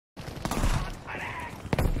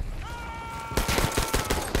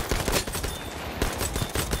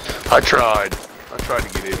I tried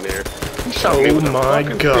to get in there. He shot me with a my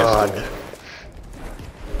fucking god. pistol.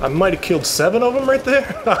 I might have killed 7 of them right there.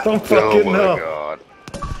 I don't fucking know. Oh my god.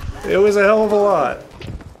 It was a hell of a lot.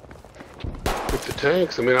 With the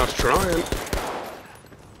tanks, I mean, I was trying.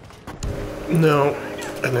 No.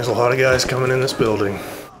 And there's a lot of guys coming in this building.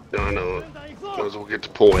 No, I know. Might as well get to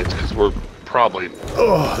points, because we're probably...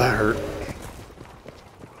 Oh, that hurt.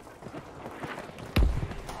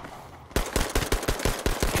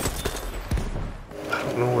 I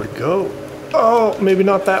don't know where to go. Oh, maybe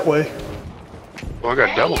not that way. Well, I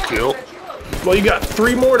got double kill. Well, you got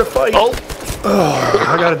 3 more to fight. Oh! Oh,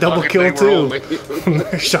 I got a double kill too. Me.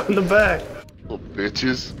 Shot in the back. Little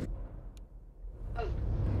bitches.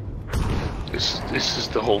 This is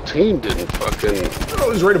the whole team didn't fucking...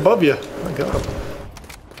 Oh, he's right above you. I got him.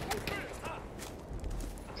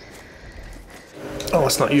 Oh,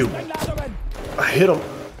 it's not you. I hit him.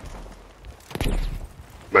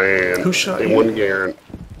 Man. Who shot and you? One Garen.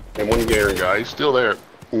 And one Garen guy. He's still there.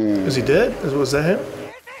 Is he dead? Was that him?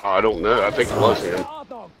 I don't know. I think it was him.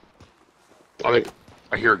 I think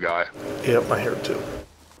I hear a guy. Yep, I hear it too.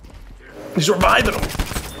 He's reviving him.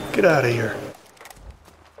 Get out of here.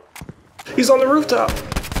 He's on the rooftop.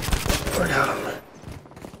 I got him.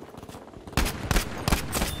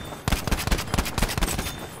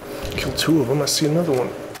 Killed 2 of them. I see another one.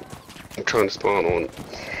 I'm trying to spawn on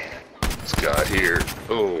this guy here.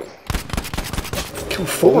 Oh. Killed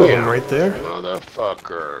 4 of them right there.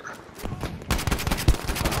 Motherfucker.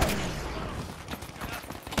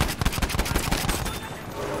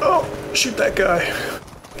 Oh, shoot that guy.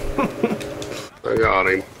 I got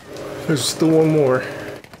him. There's still one more.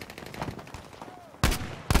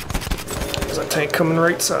 There's a tank coming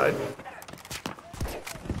right side.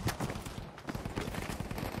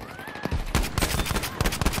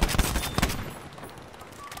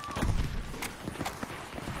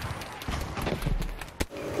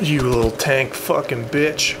 You little tank fucking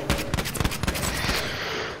bitch.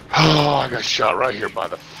 Oh, I got shot right here by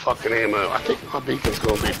the fucking ammo. I think my beacon's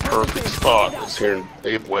gonna be a perfect spot. It's here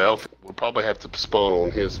in, well, we'll probably have to spawn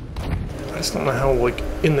on his. I just don't know how, like,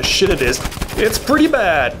 in the shit it is. It's pretty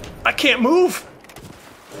bad. I can't move.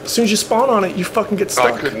 As soon as you spawn on it, you fucking get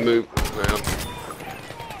stuck. I couldn't move. Well,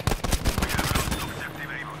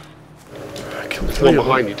 I killed there's 3 one of them.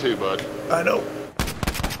 behind you too, bud. I know.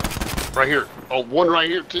 Right here. Oh, one right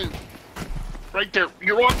here too. Right there.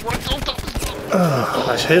 You're on right on top.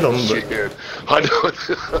 I hit him, but Shit. I know.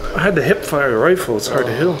 I had the hip fire rifle. It's hard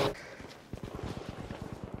to heal.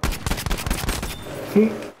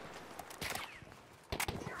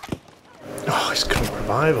 Oh, he's gonna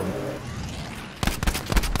revive him.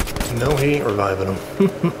 No, he ain't reviving him.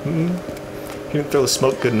 He didn't throw the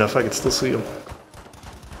smoke good enough. I could still see him.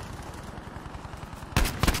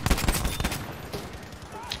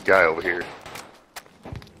 Guy over here.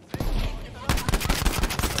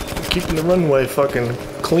 Keeping the runway fucking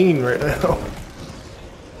clean right now.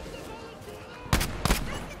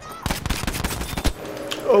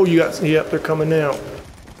 Oh, you got... Yep, they're coming now.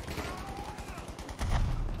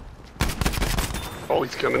 Oh,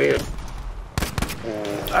 he's coming in.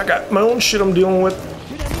 I got my own shit I'm dealing with.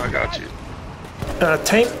 I got you. And a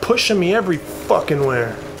tank pushing me every fucking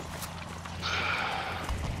where.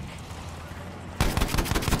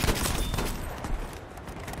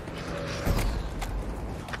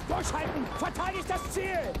 Verteidigt das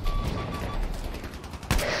Ziel!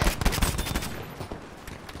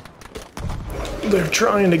 They're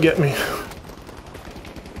trying to get me.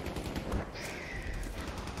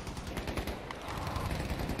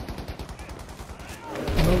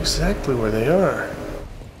 I know exactly where they are.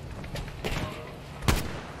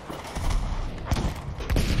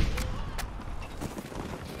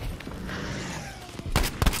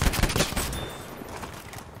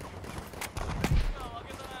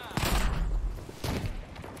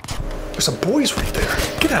 There's some boys right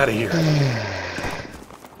there. Get out of here.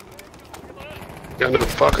 Got no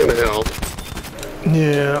fucking hell.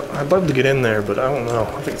 Yeah, I'd love to get in there, but I don't know.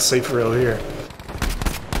 I think it's safer out here.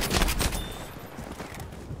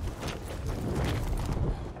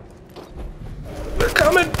 They're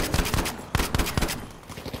coming!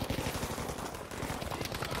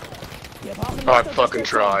 I fucking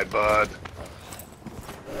tried, bud.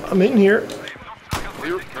 I'm in here.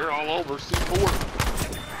 They're all over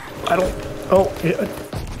C4. I don't... Oh, yeah.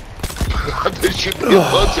 There should be a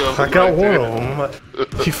bunch of them. I got right one there. of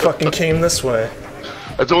them. He fucking came this way.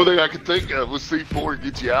 That's the only thing I could think of was C4 to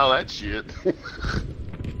get you out of that shit.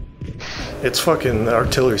 It's fucking... The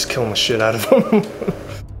artillery's killing the shit out of him.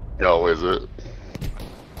 Oh, is it?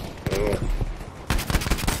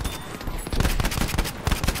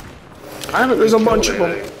 I haven't There's a been bunch of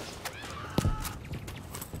killing them. anything.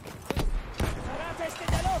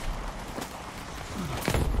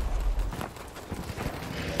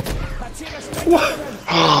 What?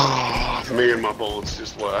 Oh, me and my bullets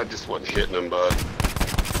I just wasn't hitting them, bud.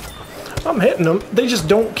 I'm hitting them. They just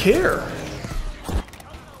don't care.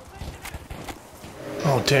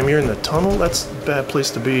 Oh, damn, you're in the tunnel? That's a bad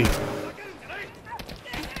place to be.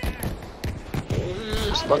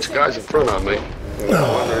 There's a bunch of guys in front of me. I don't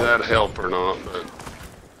know whether that'd help or not, but...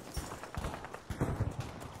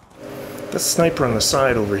 That sniper on the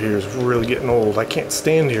side over here is really getting old. I can't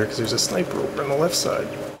stand here because there's a sniper over on the left side.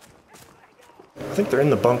 I think they're in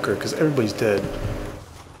the bunker because everybody's dead.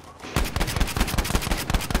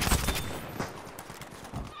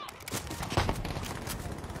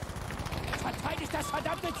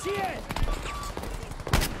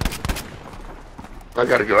 I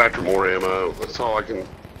gotta go after more ammo. That's all I can...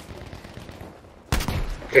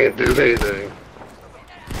 Can't do anything.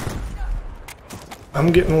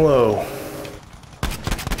 I'm getting low.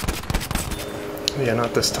 Yeah,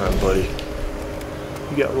 not this time, buddy.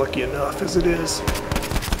 You got lucky enough as it is.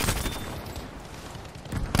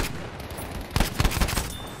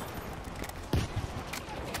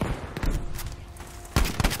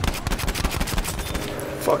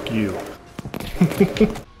 Fuck you.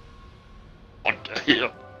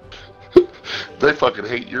 Damn. They fucking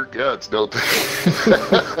hate your guts, don't they?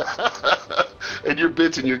 And your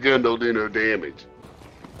bits in your gun don't do no damage.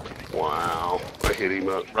 Wow. I hit him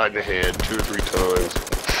up right in the head 2 or 3 times.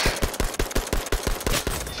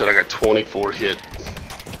 Said I got 24 hit.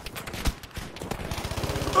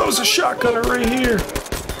 Oh, there's a shotgunner right here.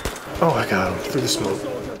 Oh, I got him through the smoke.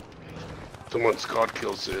 Someone's squad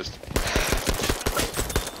kill assist.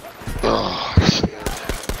 Oh, shit.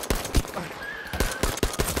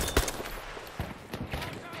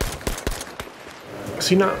 Is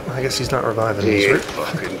he not? I guess he's not reviving. He He's ain't right.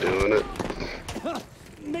 fucking doing it.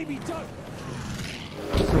 Maybe done.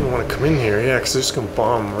 I don't want to come in here, yeah, because they're just gonna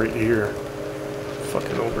bomb right here.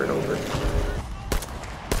 Fucking over and over.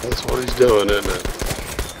 That's what he's doing, isn't it?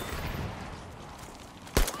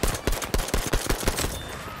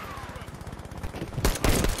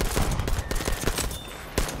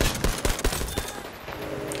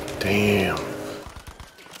 Damn.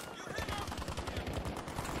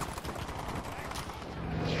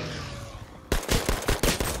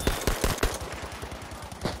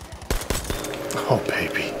 Oh,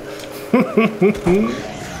 baby.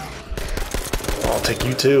 I'll take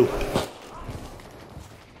you too.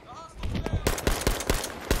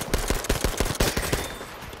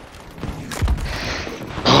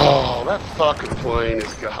 Oh, that fucking plane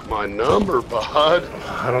has got my number, bud.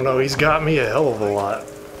 I don't know, he's got me a hell of a lot.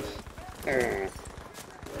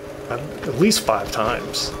 At least 5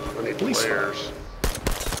 times. I need At least players.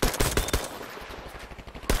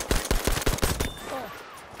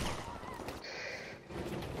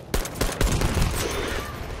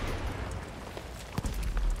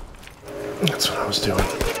 That's what I was doing.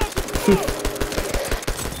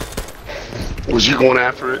 Was you going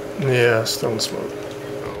after it? Yeah, stone smoke.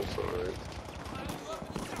 Oh, sorry.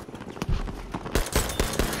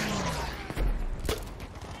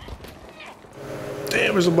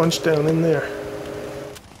 Damn, there's a bunch down in there.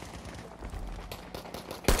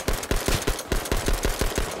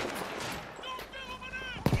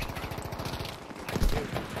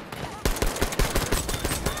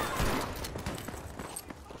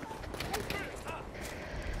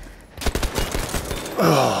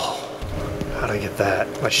 Oh, how'd I get that?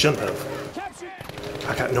 I shouldn't have.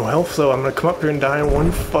 I got no health, though. I'm gonna come up here and die in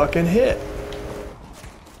one fucking hit.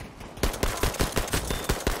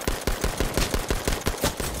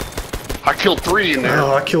 I killed 3 in there.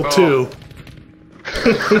 Oh, I killed 2.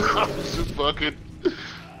 I was just fucking...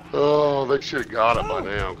 Oh, they should have got it by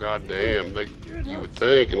now. God damn. You would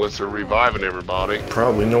think, unless they're reviving everybody.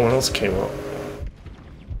 Probably no one else came up.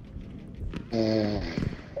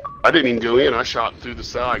 I didn't even go in. I shot through the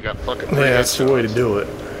side. I got fucking... Yeah, that's the way to do it.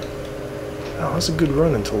 Oh, that's a good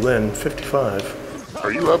run until then. 55.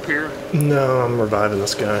 Are you up here? No, I'm reviving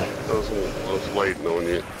this guy. I was waiting on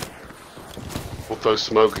you. We'll throw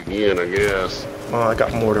smoke again, I guess. Oh, I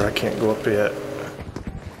got mortar. I can't go up yet.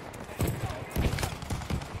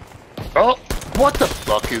 Oh, what the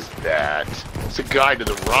fuck is that? It's a guy to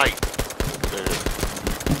the right. There.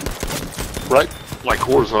 Right, like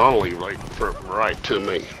horizontally, right to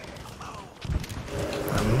me.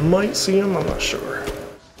 I might see him. I'm not sure.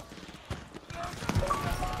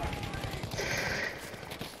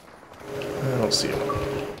 I don't see him.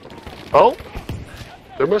 Oh,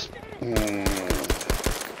 there must...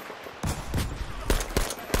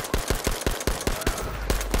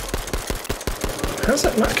 How's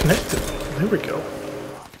that not connected? There we go.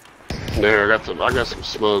 There, I got some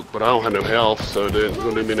smoke, but I don't have no health, so it ain't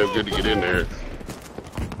gonna do me no good to get in there.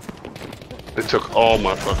 It took all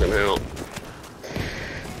my fucking health.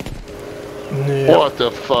 Yeah. What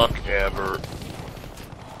the fuck ever?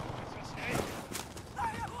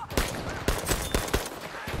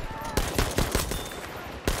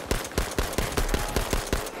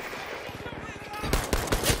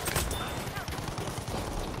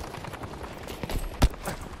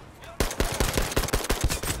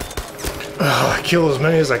 Oh, I killed as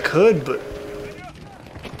many as I could, but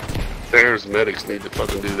There's medics need to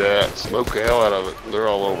fucking do that. Smoke the hell out of it. They're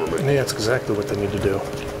all over me. yeah, that's exactly what they need to do.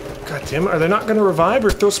 God damn it, are they not going to revive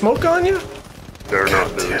or throw smoke on you? They're not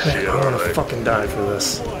doing Damn it, shit, I'm are gonna they? fucking die for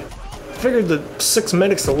this. I figured the 6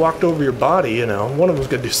 medics that walked over your body, you know, one of them's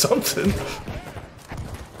gonna do something.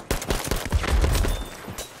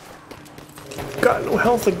 Got no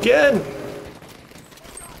health again.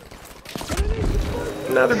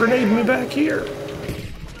 Now they're grenading me back here.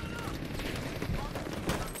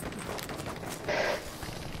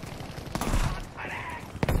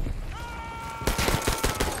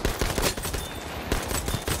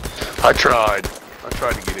 I tried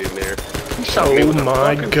to get in there. He shot me Oh with a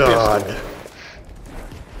my fucking god. pistol.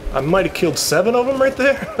 I might have killed 7 of them right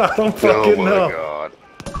there. I don't fucking Oh my know. god.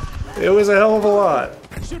 It was a hell of a lot.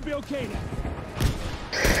 Should be okay now.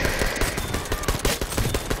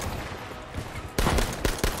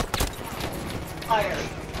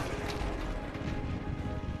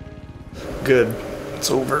 Good. It's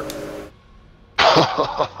over.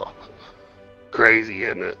 Crazy,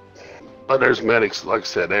 isn't it? But there's medics, like I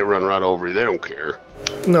said, they run right over you. They don't care.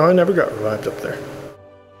 No, I never got revived up there.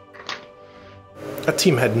 That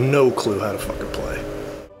team had no clue how to fucking play.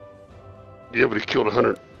 Yeah, but he killed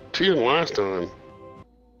 110 last time.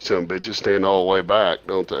 Some bitches stand all the way back,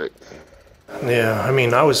 don't they? Yeah, I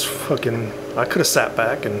mean, I was fucking... I could have sat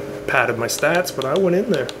back and padded my stats, but I went in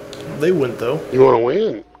there. They wouldn't, though. You want to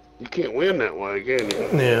win? You can't win that way, can you?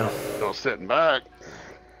 Yeah. Not sitting back.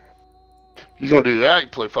 You gonna do that? You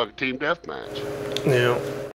play fucking team deathmatch. Yeah.